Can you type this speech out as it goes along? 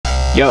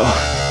Yo,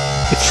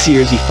 it's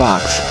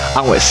CRZFawkz.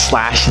 I'm with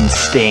Slash and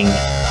Sting.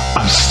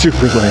 I'm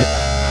super lit.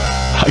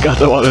 I got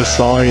them on this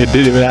song and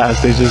didn't even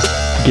ask. They just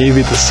gave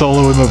me the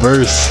solo in the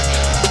verse.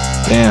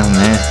 Damn,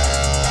 man.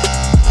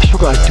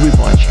 Sugar like Dewey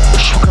Bunch.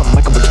 Sugar like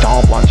Michael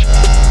McDonald Bunch.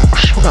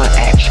 Sugar on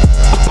action.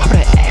 I'm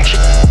popping at action.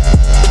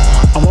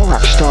 I'm a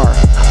rock star.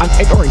 I'm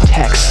ignoring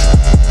texts.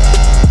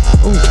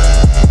 Ooh.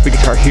 We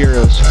guitar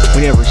heroes.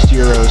 We never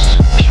zeros.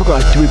 Sugar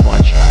like Dewey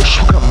Bunch.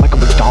 Sugar on Michael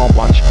McDonald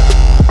Bunch.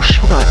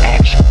 Sugar on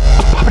action.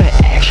 I'm popping at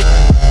action.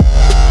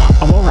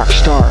 I'm a rock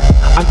star.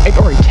 I'm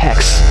ignoring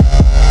texts.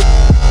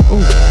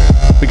 Ooh.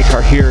 We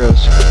guitar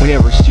heroes. We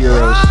never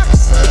zeros.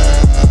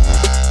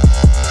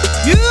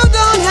 You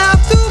don't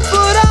have to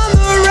put on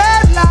the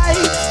red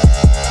light.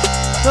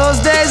 Those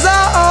days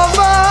are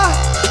over.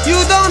 You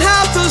don't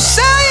have to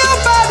sell your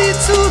body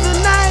to the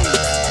night.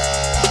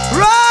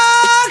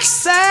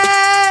 Roxanne,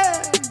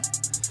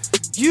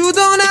 you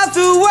don't have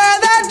to wear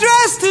that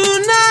dress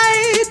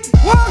tonight.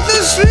 Walk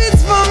the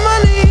streets for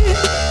money.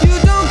 You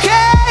don't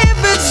care if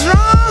it's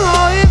wrong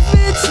or if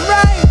it's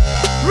right.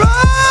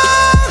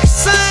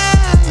 Roxanne,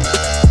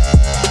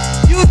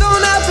 you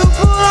don't have to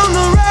put on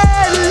the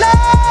red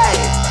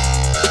light.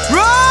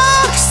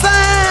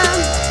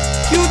 Roxanne,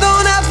 you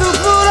don't have to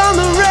put on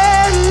the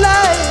red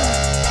light.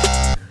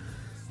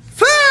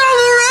 Put on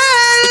the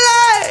red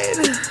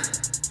light.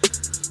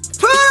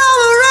 Put on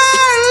the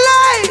red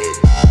light.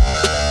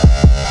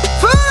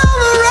 Put on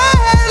the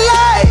red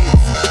light.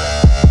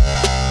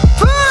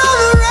 Put on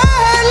the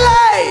red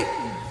light.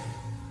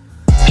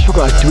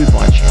 Sugar like Dewey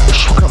Bunch.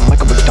 Sugar on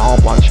Michael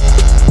McDonald Bunch.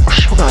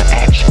 Sugar on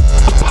action.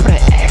 I'm popping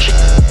at action.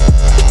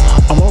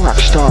 I'm a rock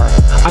star.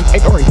 I'm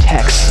ignoring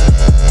texts.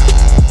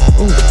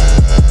 Ooh.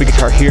 We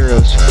guitar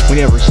heroes. We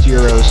never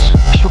zeros.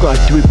 Sugar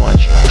like Dewey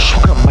Bunch.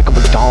 Sugar on Michael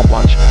McDonald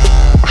Bunch.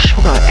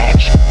 Sugar on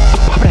action. I'm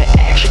popping at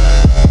action.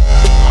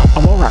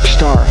 I'm a rock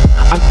star.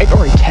 I'm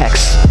ignoring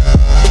texts.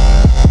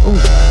 Ooh.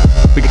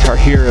 We guitar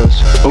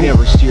heroes. We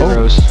never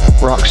zeros.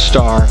 Rock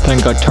star.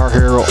 Playing guitar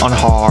hero on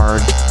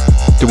hard.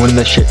 Doing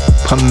the shit.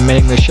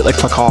 Committing the shit like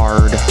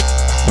Picard.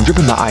 I'm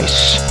dripping the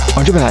ice.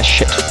 I'm dripping that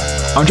shit.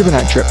 I'm dripping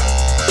that drip.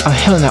 I'm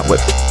hitting that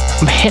whip.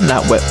 I'm hitting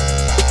that whip.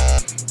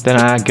 Then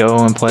I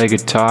go and play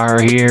Guitar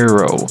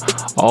Hero.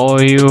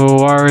 All you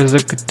are is a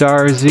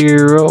Guitar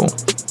Zero.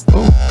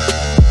 Ooh.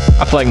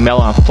 I feel like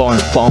Melon. I'm flowing.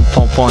 I'm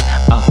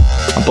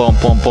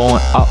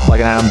blowing up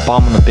like an atom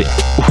bomb on the beat.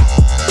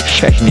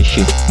 Smashing this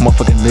shit.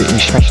 Motherfucking beat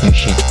and smashing this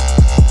shit.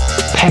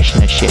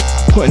 Passionate shit.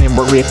 Putting in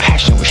work really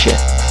passionate with shit.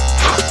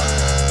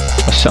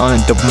 I'm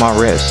selling a dope on my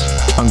wrist.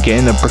 I'm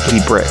getting the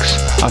brickety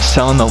bricks. I'm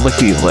selling the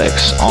lickety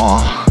licks.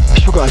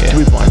 Sugar like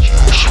Dewey Bunch.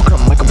 Sugar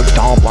on Michael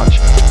McDonald Bunch.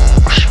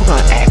 Sugar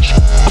on action.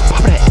 I'm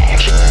popping at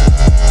action.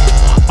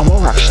 I'm a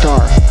rock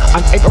star.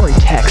 I'm ignoring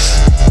texts.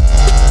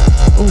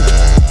 Ooh.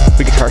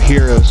 We guitar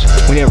heroes.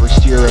 We never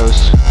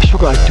zeros.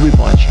 Sugar like Dewey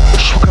Bunch.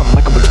 Sugar on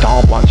Michael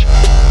McDonald Bunch.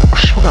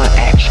 Sugar on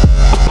action.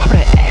 I'm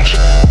popping at action.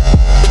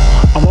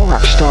 I'm a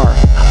rock star.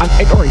 I'm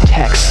ignoring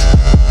texts.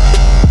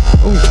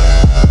 Ooh.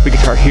 We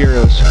guitar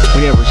heroes.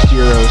 We never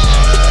zeros.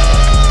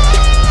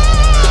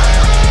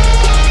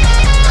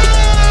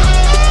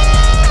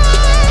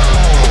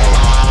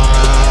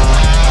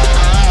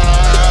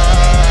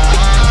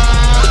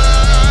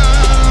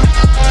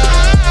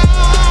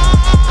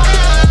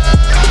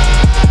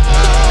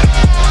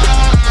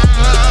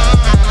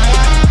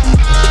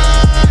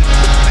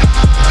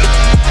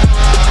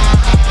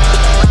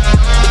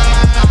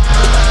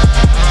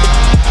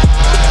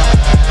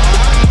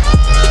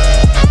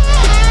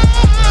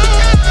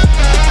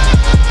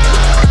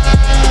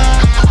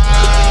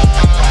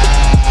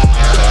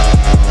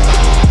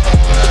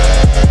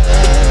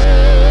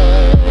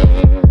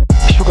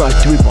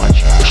 Dewey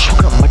Bunch.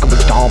 Sugar on Michael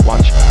McDonald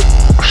Bunch.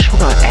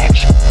 Sugar on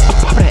action. I'm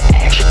popping at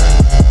action.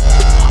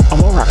 I'm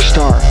a rock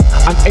star.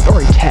 I'm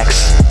ignoring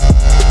texts.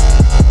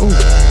 Ooh.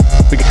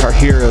 We guitar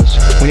heroes.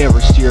 We never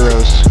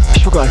zeros.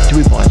 Sugar like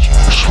Dewey Bunch.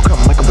 Sugar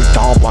on Michael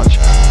McDonald Bunch.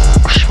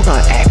 Sugar on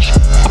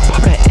action. I'm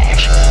popping at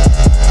action.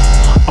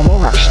 I'm a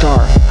rock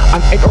star.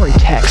 I'm ignoring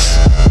texts.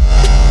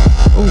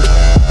 Ooh.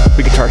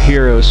 We guitar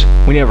heroes.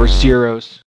 We never zeros.